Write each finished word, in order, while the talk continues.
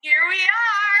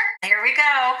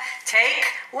Take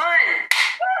one.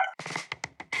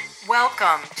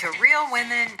 Welcome to Real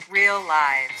Women, Real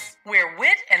Lives, where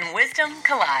wit and wisdom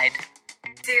collide.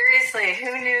 Seriously,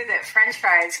 who knew that French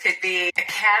fries could be a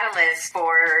catalyst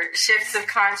for shifts of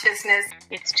consciousness?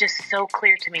 It's just so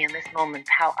clear to me in this moment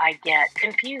how I get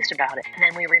confused about it, and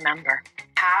then we remember.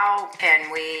 How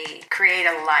can we create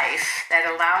a life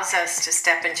that allows us to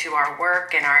step into our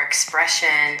work and our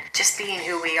expression, just being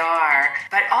who we are,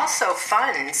 but also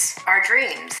funds our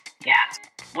dreams? Yeah.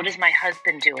 What is my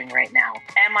husband doing right now?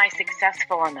 Am I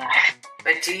successful enough?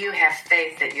 But do you have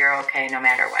faith that you're okay no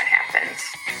matter what happens?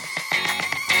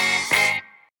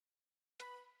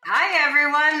 Hi,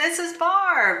 everyone. This is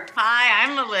Barb. Hi,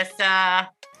 I'm Melissa.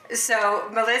 So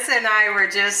Melissa and I were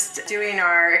just doing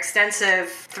our extensive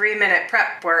 3-minute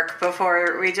prep work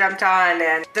before we jumped on.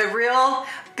 And the real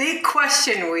big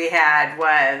question we had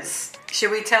was,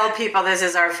 should we tell people this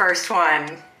is our first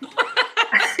one?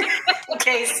 In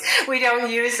case we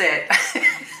don't use it.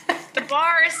 The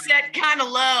bar is set kind of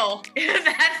low.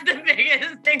 That's the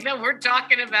biggest thing that we're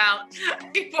talking about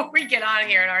before we get on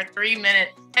here in our 3-minute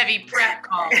heavy prep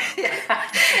call. Yeah.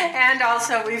 And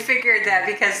also we figured that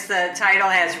because the title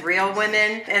has real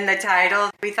women in the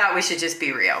title, we thought we should just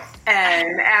be real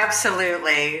and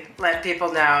absolutely let people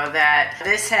know that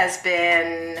this has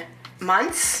been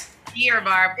months. Year,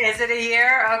 Barb. Is it a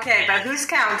year? Okay, but who's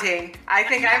counting? I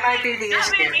think I might be the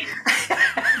issue.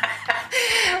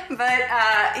 But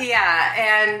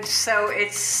yeah, and so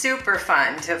it's super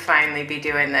fun to finally be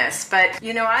doing this. But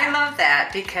you know, I love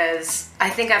that because I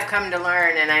think I've come to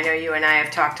learn, and I know you and I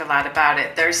have talked a lot about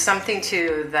it. There's something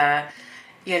to the,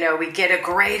 you know, we get a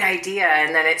great idea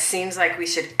and then it seems like we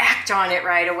should act on it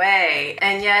right away.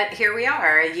 And yet here we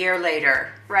are a year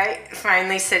later, right?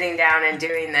 Finally sitting down and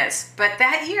doing this. But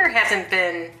that year hasn't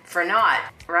been for naught,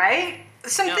 right?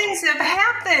 Some things have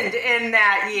happened in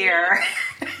that year.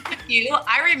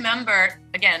 I remember,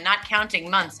 again, not counting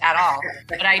months at all,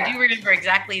 but I do remember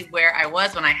exactly where I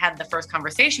was when I had the first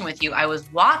conversation with you. I was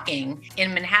walking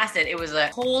in Manhasset. It was a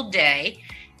cold day.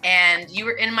 And you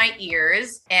were in my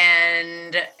ears,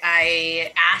 and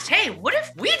I asked, hey, what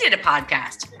if we did a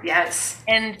podcast? Yes.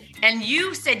 And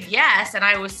you said yes, and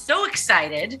I was so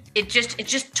excited. It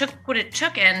just took what it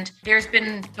took, and there's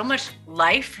been so much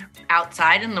life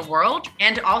outside in the world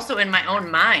and also in my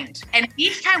own mind. And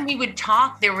each time we would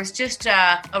talk, there was just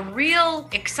a real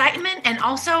excitement and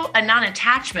also a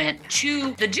non-attachment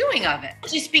to the doing of it.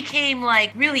 It just became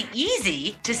like really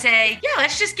easy to say, yeah,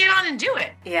 let's just get on and do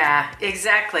it. Yeah,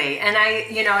 exactly. And I,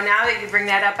 you know, now that you bring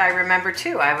that up, I remember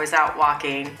too, I was out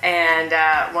walking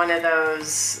and one of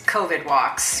those COVID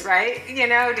walks, right? You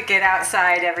know, to get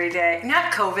outside every day.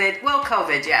 Not COVID. Well,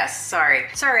 COVID, yes. Sorry,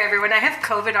 everyone. I have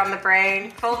COVID on the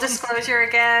brain. Full disclosure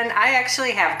again. I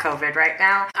actually have COVID right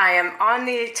now. I am on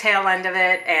the tail end of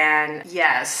it. And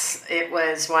yes, it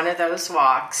was one of those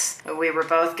walks. We were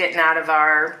both getting out of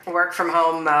our work from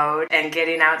home mode and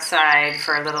getting outside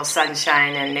for a little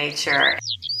sunshine and nature.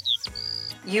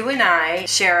 You and I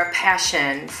share a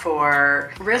passion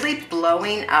for really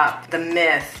blowing up the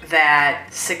myth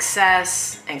that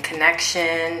success and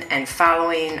connection and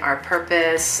following our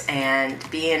purpose and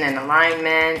being in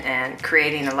alignment and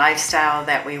creating a lifestyle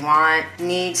that we want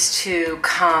needs to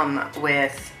come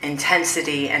with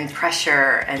intensity and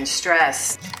pressure and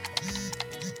stress.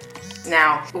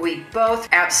 Now, we both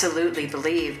absolutely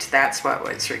believed that's what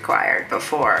was required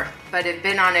before, but have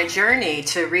been on a journey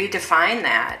to redefine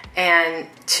that and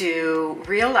to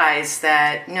realize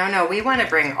that, no, we want to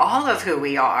bring all of who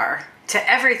we are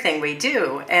to everything we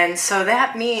do. And so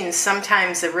that means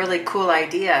sometimes a really cool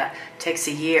idea takes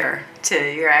a year to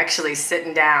you're actually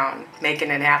sitting down, making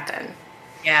it happen.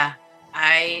 Yeah,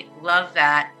 I love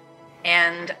that.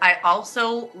 And I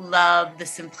also love the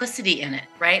simplicity in it,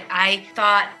 right? I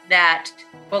thought that,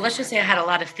 well, let's just say I had a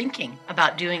lot of thinking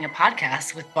about doing a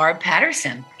podcast with Barb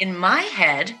Patterson in my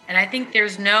head. And I think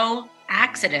there's no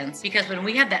accidents because when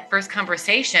we had that first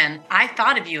conversation, I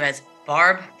thought of you as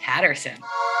Barb Patterson.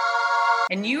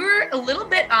 And you were a little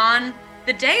bit on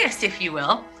the dais, if you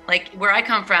will. Like where I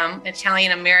come from,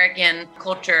 Italian-American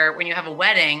culture, when you have a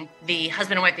wedding, the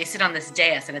husband and wife, they sit on this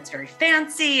dais and it's very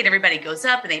fancy and everybody goes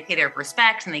up and they pay their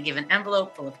respects and they give an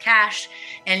envelope full of cash.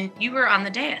 And you were on the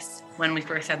dais when we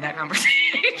first had that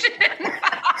conversation.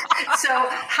 So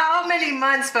how many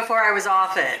months before I was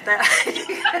off it?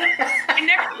 I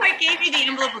never quite gave you the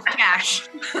envelope of cash,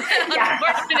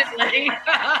 unfortunately.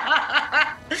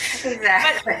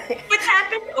 Exactly. But what's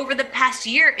happened over the past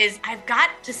year is I've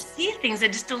got to see things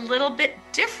just a little bit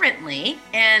differently.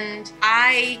 And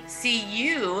I see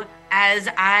you as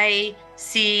I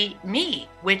see me,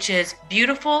 which is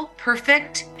beautiful,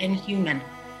 perfect, and human.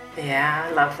 Yeah,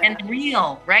 I love that. And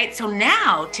real, right? So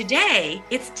now, today,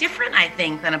 it's different, I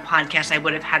think, than a podcast I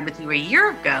would have had with you a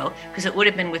year ago, because it would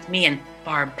have been with me and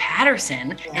Barb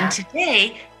Patterson. Yeah. And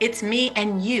today, it's me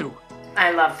and you.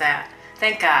 I love that.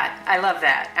 Thank God. I love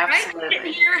that. Absolutely. Right?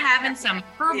 Sitting here having some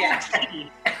herbal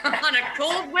tea on a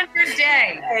cold winter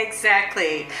day.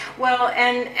 Exactly. Well,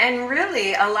 and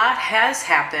really a lot has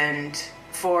happened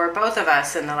for both of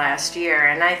us in the last year.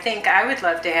 And I think I would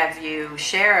love to have you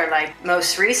share, like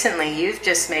most recently, you've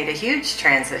just made a huge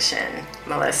transition,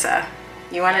 Melissa.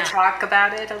 You want to talk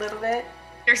about it a little bit?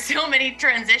 There's so many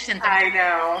transitions. I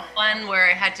know. One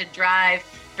where I had to drive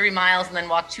 3 miles and then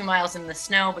walk 2 miles in the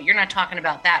snow, but you're not talking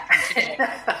about that from today.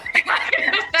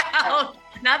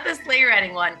 Not the sleigh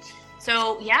riding one.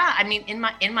 So yeah, I mean,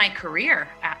 in my career,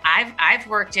 I've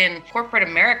worked in corporate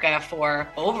America for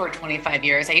over 25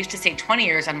 years. I used to say 20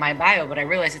 years on my bio, but I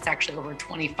realize it's actually over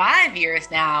 25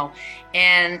 years now.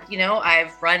 And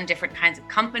I've run different kinds of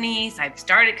companies. I've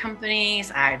started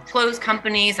companies. I've closed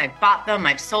companies. I've bought them.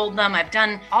 I've sold them. I've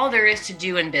done all there is to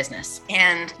do in business.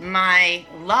 And my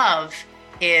love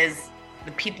is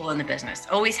the people in the business,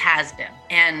 always has been.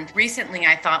 And recently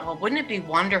I thought, well, wouldn't it be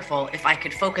wonderful if I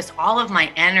could focus all of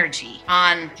my energy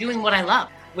on doing what I love,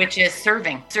 which is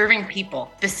serving people,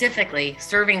 specifically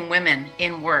serving women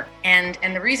in work. And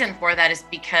the reason for that is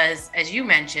because, as you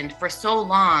mentioned, for so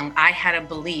long, I had a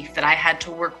belief that I had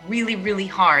to work really, really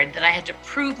hard, that I had to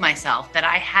prove myself, that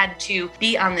I had to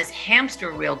be on this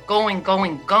hamster wheel going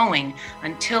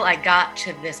until I got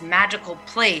to this magical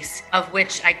place of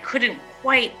which I couldn't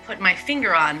quite put my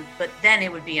finger on, but then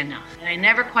it would be enough. And I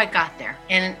never quite got there.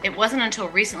 And it wasn't until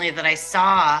recently that I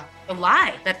saw the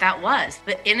lie that was,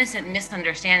 the innocent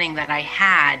misunderstanding that I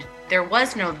had. There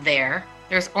was no there,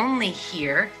 there's only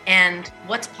here, and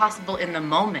what's possible in the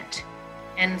moment.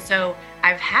 And so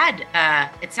I've had,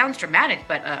 it sounds dramatic,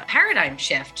 but a paradigm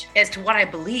shift as to what I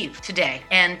believe today.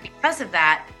 And because of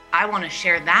that, I want to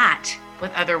share that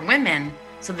with other women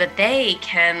so that they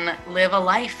can live a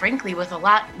life, frankly, with a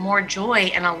lot more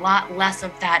joy and a lot less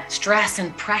of that stress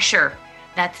and pressure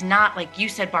that's not, like you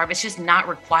said, Barb, it's just not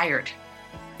required.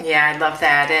 Yeah, I love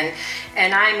that.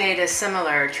 And I made a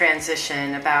similar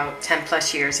transition about 10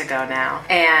 plus years ago now.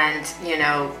 And,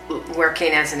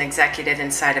 working as an executive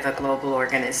inside of a global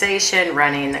organization,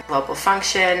 running a global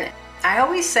function, I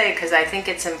always say, because I think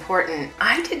it's important,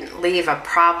 I didn't leave a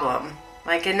problem.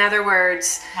 Like, in other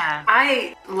words,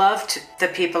 I loved the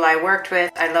people I worked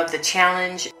with. I loved the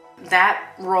challenge.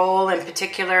 That role in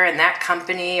particular and that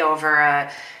company over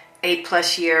a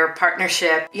 8+ year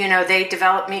partnership, they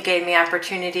developed me, gave me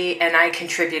opportunity, and I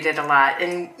contributed a lot.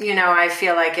 And, I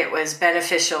feel like it was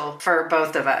beneficial for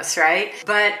both of us, right?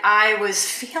 But I was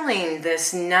feeling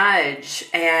this nudge,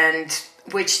 and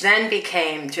which then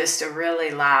became just a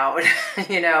really loud,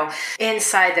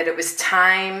 inside, that it was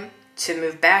time to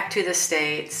move back to the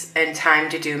States and time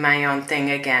to do my own thing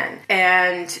again.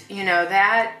 And,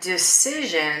 that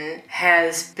decision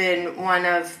has been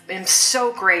I'm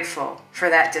so grateful for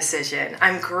that decision.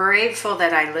 I'm grateful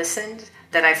that I listened,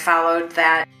 that I followed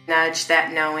that nudge,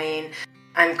 that knowing.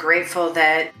 I'm grateful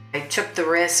that I took the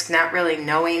risk, not really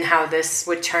knowing how this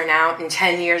would turn out. And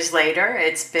 10 years later,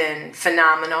 it's been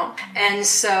phenomenal. And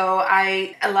so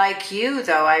I, like you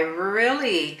though,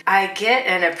 I get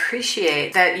and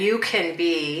appreciate that you can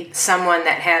be someone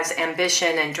that has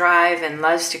ambition and drive and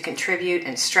loves to contribute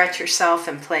and stretch yourself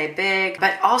and play big.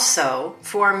 But also,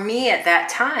 for me at that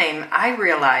time, I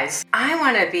realized I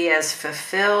want to be as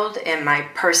fulfilled in my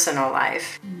personal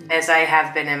life as I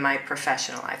have been in my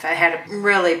professional life. I had a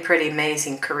really pretty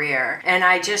amazing career. And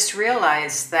I just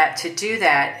realized that to do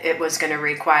that, it was going to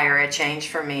require a change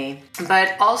for me.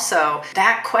 But also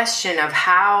that question of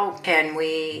how can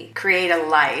we create a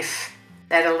life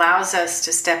that allows us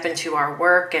to step into our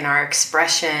work and our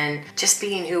expression, just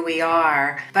being who we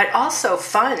are, but also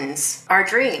funds our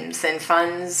dreams and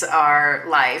funds our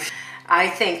life. I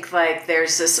think like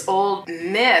there's this old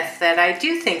myth that I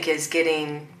do think is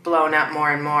getting blown up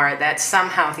more and more, that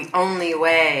somehow the only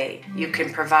way you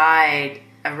can provide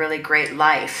a really great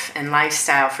life and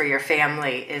lifestyle for your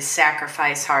family is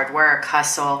sacrifice, hard work,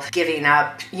 hustle, giving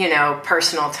up,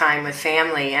 personal time with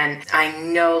family. And I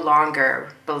no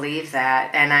longer believe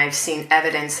that. And I've seen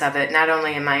evidence of it, not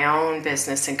only in my own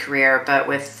business and career, but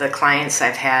with the clients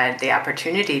I've had the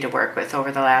opportunity to work with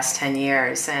over the last 10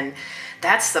 years. And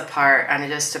that's the part on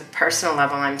just a personal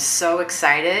level. I'm so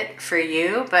excited for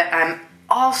you, but I'm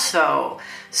also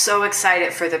so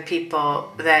excited for the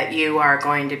people that you are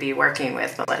going to be working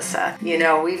with, Melissa.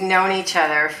 We've known each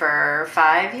other for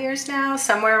 5 years now,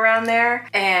 somewhere around there.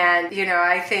 And,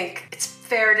 I think it's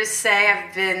fair to say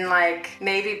I've been like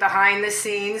maybe behind the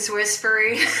scenes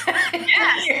whispering.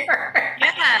 Yes.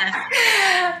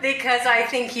 Yeah. Because I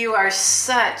think you are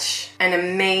such an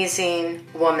amazing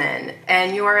woman.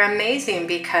 And you are amazing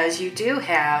because you do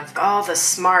have all the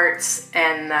smarts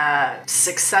and the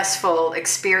successful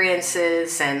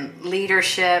experiences and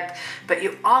leadership, but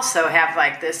you also have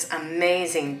like this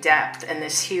amazing depth and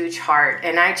this huge heart.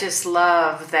 And I just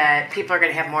love that people are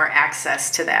going to have more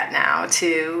access to that now,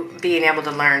 to being able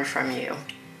to learn from you.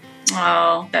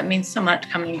 Oh, that means so much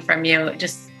coming from you. It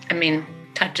just,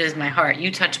 touches my heart. You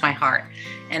touch my heart.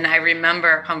 And I remember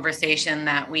a conversation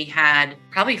that we had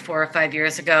probably 4 or 5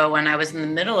 years ago when I was in the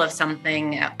middle of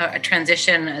something, a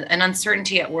transition, an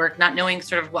uncertainty at work, not knowing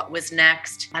sort of what was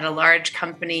next at a large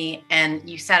company. And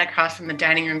you sat across from the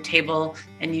dining room table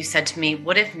and you said to me,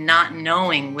 what if not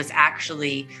knowing was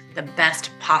actually the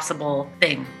best possible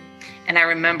thing? And I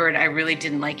remembered I really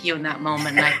didn't like you in that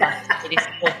moment. And I thought, it is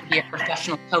supposed to be a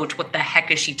professional coach. What the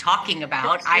heck is she talking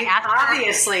about? She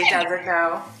obviously doesn't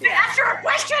know. I asked her a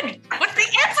question. What's the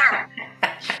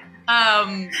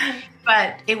answer?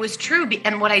 But it was true.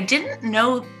 And what I didn't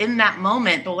know in that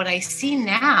moment, but what I see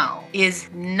now is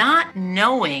not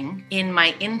knowing in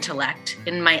my intellect,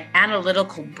 in my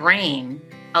analytical brain,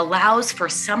 allows for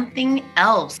something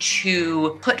else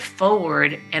to put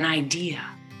forward an idea.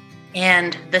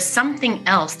 And the something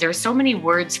else, there are so many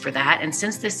words for that. And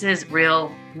since this is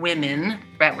real women,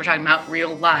 right, we're talking about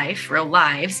real life, real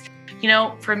lives.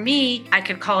 For me, I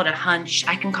could call it a hunch.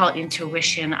 I can call it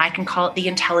intuition. I can call it the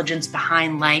intelligence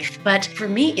behind life. But for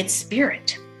me, it's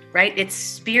spirit, right? It's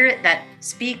spirit that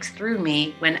speaks through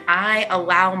me when I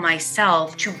allow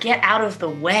myself to get out of the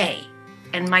way.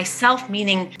 And myself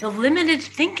meaning the limited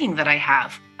thinking that I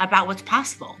have about what's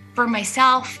possible for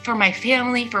myself, for my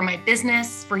family, for my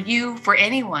business, for you, for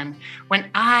anyone. When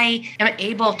I am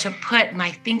able to put my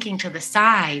thinking to the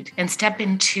side and step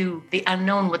into the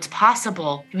unknown, what's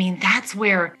possible, that's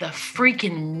where the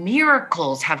freaking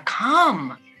miracles have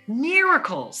come.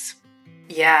 Miracles.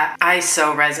 Yeah, I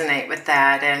so resonate with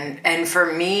that. And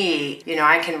for me,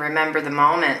 I can remember the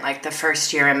moment, like the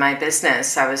first year in my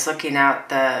business, I was looking out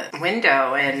the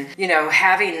window and,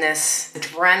 having this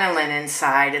adrenaline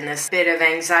inside and this bit of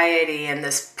anxiety and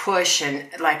this push and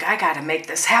like, I got to make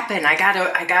this happen. I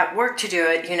got work to do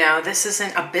it. This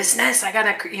isn't a business. I got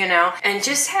to, and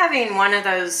just having one of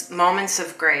those moments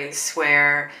of grace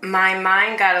where my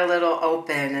mind got a little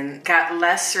open and got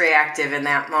less reactive in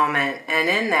that moment. And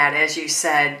in that, as you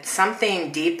said,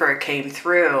 something deeper came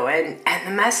through. And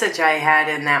the message I had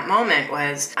in that moment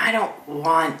was, I don't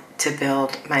want to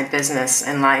build my business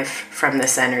and life from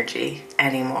this energy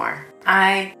anymore.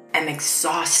 I am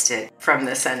exhausted from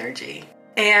this energy.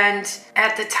 And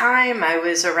at the time, I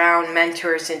was around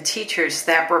mentors and teachers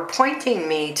that were pointing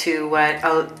me to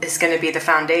what is going to be the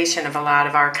foundation of a lot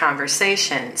of our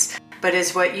conversations. But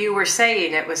as what you were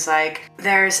saying, it was like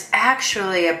there's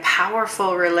actually a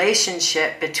powerful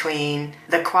relationship between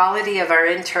the quality of our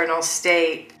internal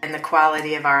state and the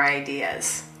quality of our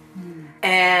ideas.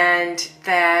 And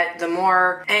that the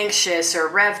more anxious or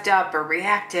revved up or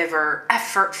reactive or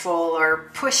effortful or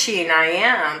pushing I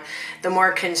am, the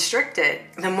more constricted,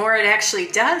 the more it actually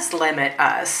does limit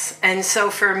us. And so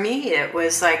for me, it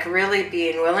was like really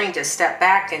being willing to step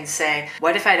back and say,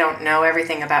 what if I don't know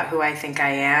everything about who I think I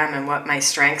am and what my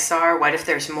strengths are? What if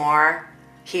there's more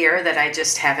here that I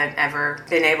just haven't ever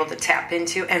been able to tap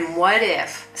into? And what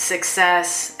if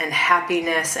success and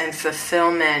happiness and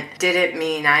fulfillment didn't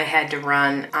mean I had to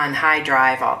run on high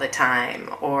drive all the time,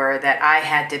 or that I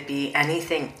had to be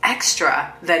anything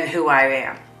extra than who I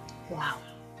am? Wow.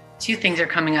 Two things are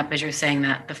coming up as you're saying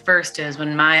that. The first is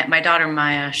when my daughter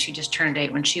Maya, she just turned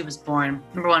 8 when she was born.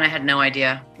 Number one, I had no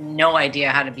idea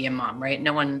how to be a mom, right?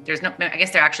 I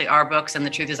guess there actually are books, and the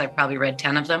truth is I've probably read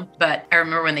 10 of them. But I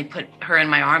remember when they put her in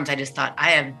my arms, I just thought, I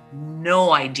have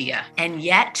no idea. And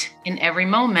yet, in every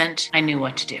moment, I knew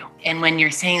what to do. And when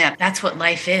you're saying that, that's what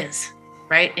life is,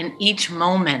 right? In each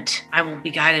moment, I will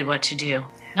be guided what to do.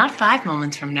 Not 5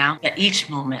 moments from now, but each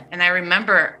moment. And I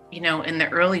remember, in the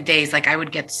early days, like I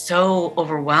would get so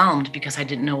overwhelmed because I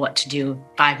didn't know what to do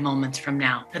 5 moments from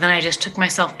now. But then I just took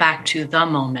myself back to the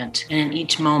moment. And in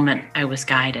each moment, I was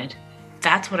guided.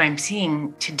 That's what I'm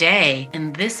seeing today.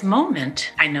 In this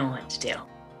moment, I know what to do.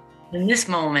 In this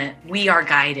moment, we are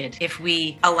guided if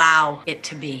we allow it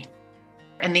to be.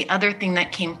 And the other thing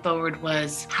that came forward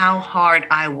was how hard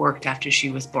I worked after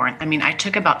she was born. I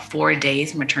took about 4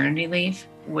 days maternity leave,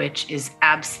 which is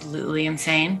absolutely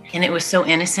insane. And it was so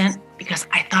innocent because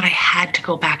I thought I had to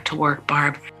go back to work,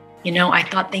 Barb. I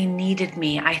thought they needed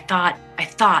me. I thought.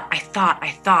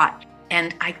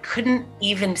 And I couldn't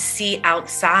even see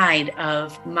outside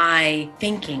of my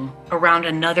thinking around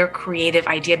another creative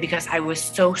idea because I was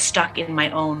so stuck in my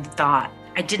own thought.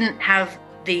 I didn't have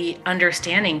the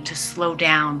understanding to slow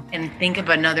down and think of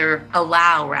another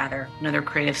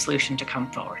creative solution to come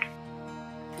forward.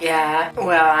 Yeah,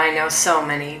 well, I know so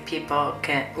many people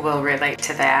will relate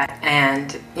to that.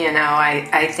 And,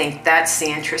 I think that's the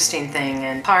interesting thing.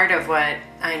 And part of what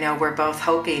I know we're both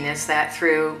hoping is that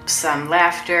through some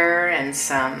laughter and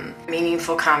some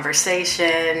meaningful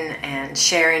conversation and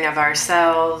sharing of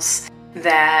ourselves,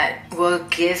 that will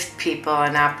give people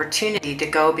an opportunity to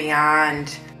go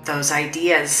beyond those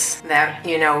ideas that,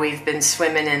 we've been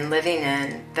swimming and living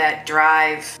in that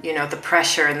drive, the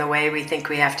pressure and the way we think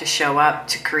we have to show up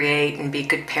to create and be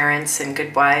good parents and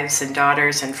good wives and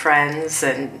daughters and friends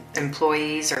and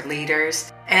employees or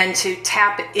leaders. And to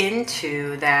tap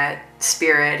into that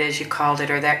spirit, as you called it,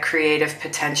 or that creative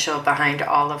potential behind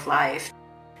all of life.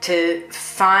 To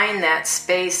find that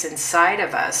space inside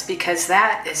of us, because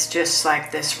that is just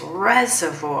like this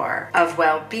reservoir of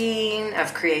well-being,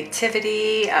 of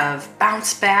creativity, of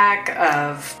bounce back,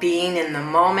 of being in the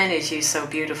moment, as you so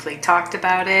beautifully talked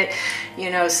about it.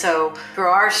 So through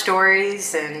our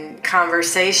stories and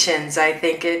conversations, I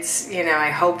think it's, I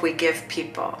hope we give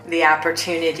people the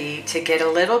opportunity to get a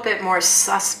little bit more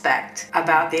suspect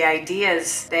about the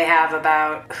ideas they have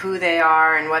about who they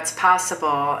are and what's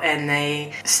possible, and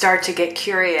they start to get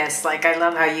curious. Like, I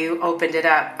love how you opened it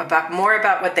up about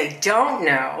what they don't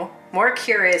know, more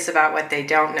curious about what they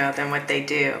don't know than what they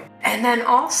do. And then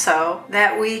also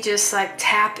that we just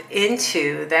tap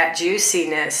into that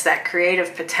juiciness, that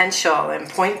creative potential, and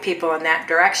point people in that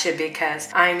direction, because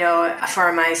I know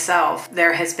for myself,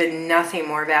 there has been nothing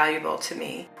more valuable to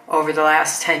me over the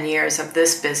last 10 years of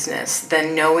this business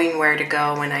than knowing where to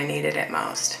go when I needed it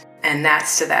most. And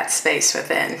that's to that space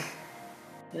within.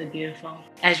 Really beautiful.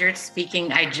 As you're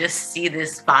speaking, I just see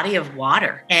this body of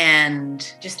water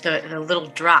and just the little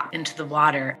drop into the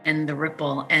water and the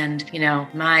ripple. And,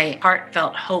 my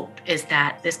heartfelt hope is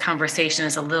that this conversation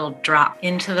is a little drop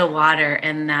into the water,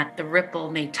 and that the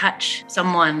ripple may touch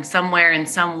someone somewhere in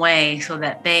some way so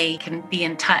that they can be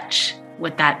in touch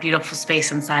with that beautiful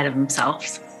space inside of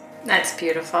themselves. That's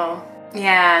beautiful.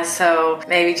 Yeah, so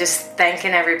maybe just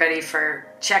thanking everybody for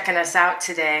checking us out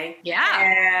today. Yeah.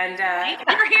 And thank you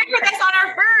for here with us on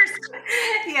our first.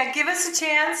 Yeah, give us a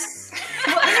chance.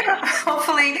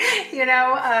 Hopefully,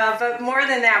 but more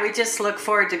than that, we just look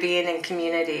forward to being in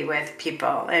community with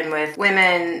people and with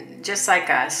women just like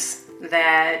us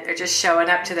that are just showing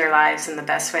up to their lives in the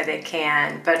best way they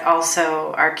can, but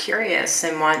also are curious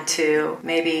and want to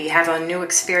maybe have a new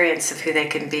experience of who they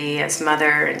can be as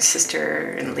mother and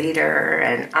sister and leader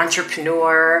and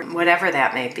entrepreneur, whatever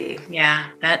that may be. Yeah,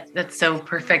 that's so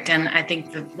perfect. And I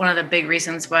think one of the big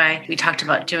reasons why we talked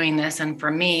about doing this, and for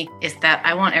me, is that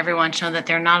I want everyone to know that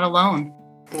they're not alone.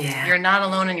 Yeah. You're not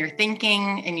alone in your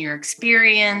thinking, in your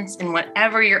experience, in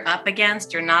whatever you're up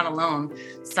against. You're not alone.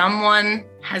 Someone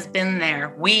has been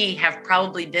there. We have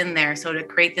probably been there. So to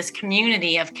create this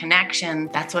community of connection,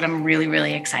 that's what I'm really,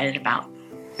 really excited about.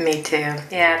 Me too.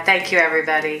 Yeah. Thank you,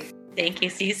 everybody. Thank you.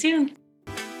 See you soon.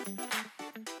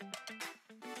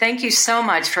 Thank you so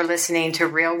much for listening to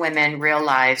Real Women, Real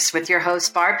Lives with your hosts,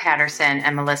 Barb Patterson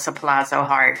and Melissa Palazzo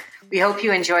Hart. We hope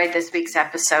you enjoyed this week's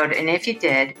episode, and if you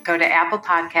did, go to Apple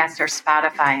Podcasts or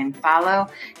Spotify and follow,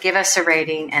 give us a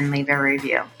rating, and leave a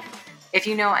review. If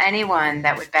you know anyone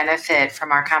that would benefit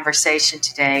from our conversation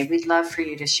today, we'd love for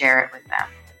you to share it with them.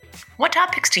 What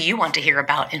topics do you want to hear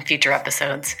about in future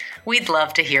episodes? We'd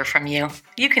love to hear from you.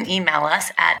 You can email us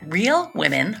at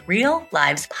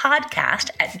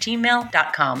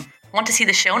realwomenreallivespodcast@gmail.com. Want to see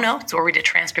the show notes or read a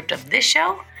transcript of this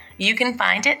show? You can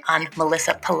find it on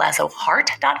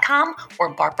melissapalazzohart.com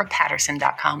or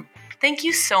barbarapatterson.com. Thank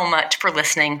you so much for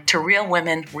listening to Real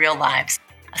Women, Real Lives.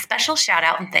 A special shout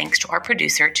out and thanks to our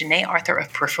producer, Janae Arthur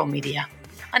of Peripheral Media.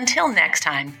 Until next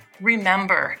time,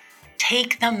 remember,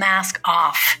 take the mask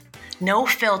off. No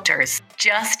filters,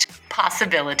 just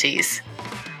possibilities.